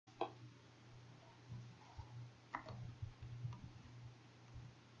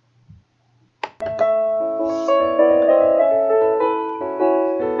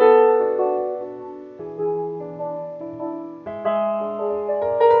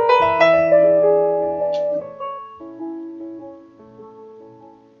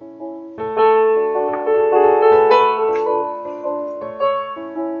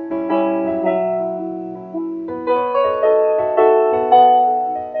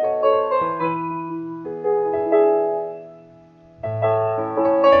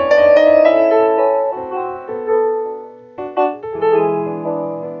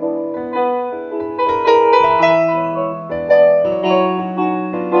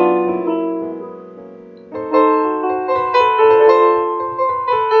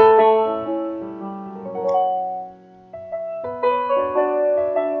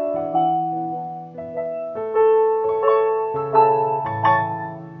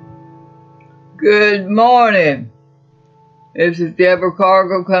Good morning. This is Deborah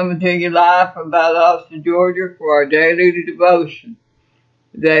Cargill coming to you live from Valdosta, Georgia for our daily devotion.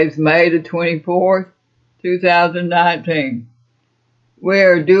 Today is May the 24th, 2019. We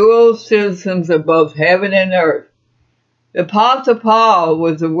are dual citizens of both heaven and earth. The Apostle Paul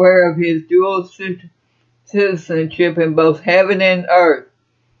was aware of his dual citizenship in both heaven and earth.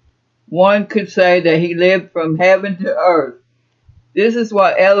 One could say that he lived from heaven to earth. This is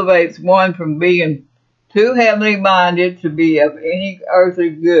what elevates one from being too heavenly minded to be of any earthly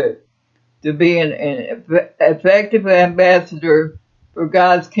good, to be an effective ambassador for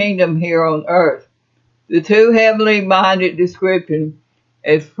God's kingdom here on earth. The too heavenly minded description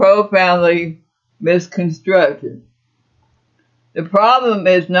is profoundly misconstrued. The problem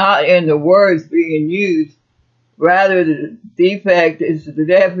is not in the words being used, rather the defect is the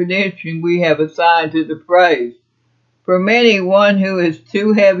definition we have assigned to the phrase. For many, one who is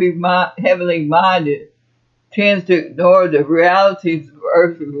too heavenly minded tends to ignore the realities of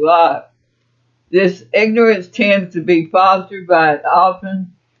earthly life. This ignorance tends to be fostered by an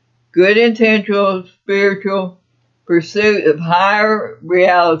often good intentional spiritual pursuit of higher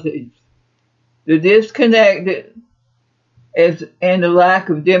realities. The disconnect is in the lack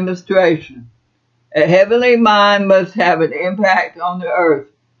of demonstration. A heavenly mind must have an impact on the earth.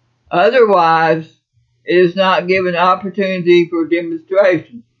 Otherwise, it is not given opportunity for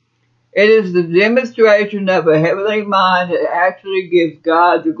demonstration. It is the demonstration of a heavenly mind that actually gives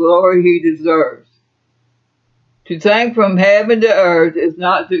God the glory he deserves. To think from heaven to earth is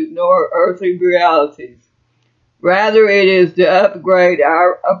not to ignore earthly realities. Rather, it is to upgrade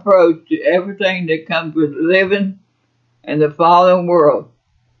our approach to everything that comes with living in the fallen world.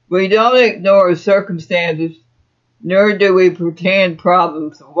 We don't ignore circumstances, nor do we pretend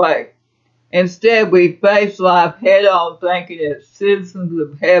problems away. Instead, we face life head-on thinking as citizens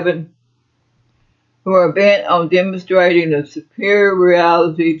of heaven who are bent on demonstrating the superior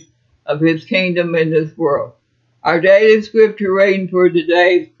realities of his kingdom in this world. Our daily scripture reading for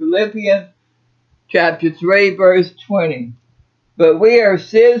today is Philippians chapter 3, verse 20. But we are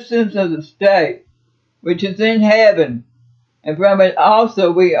citizens of the state which is in heaven, and from it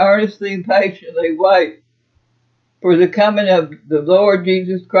also we earnestly and patiently wait for the coming of the Lord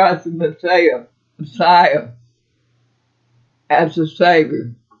Jesus Christ, the Messiah, as the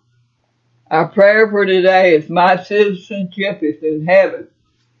Savior. Our prayer for today is, my citizenship is in heaven,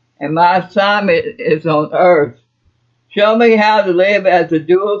 and my assignment is on earth. Show me how to live as a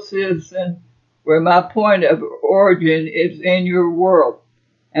dual citizen, where my point of origin is in your world,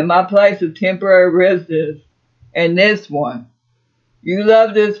 and my place of temporary residence in this one. You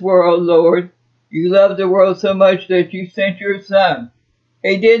love this world, Lord. You love the world so much that you sent your Son.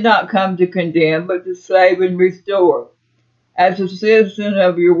 He did not come to condemn, but to save and restore. As a citizen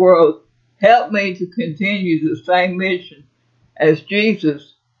of your world, help me to continue the same mission as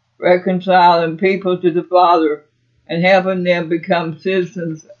Jesus, reconciling people to the Father and helping them become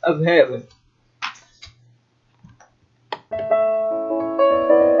citizens of heaven.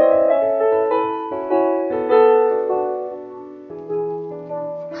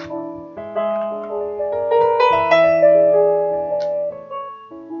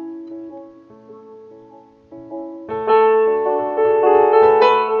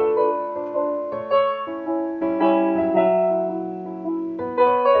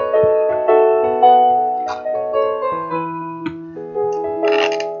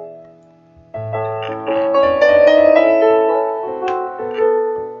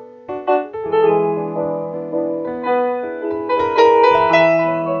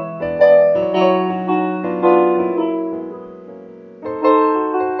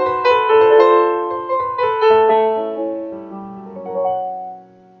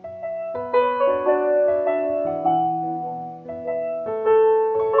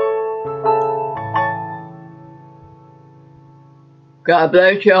 God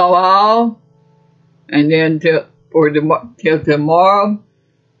bless y'all all, and then till tomorrow,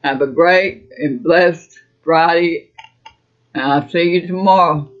 have a great and blessed Friday, and I'll see you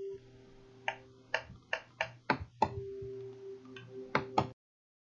tomorrow.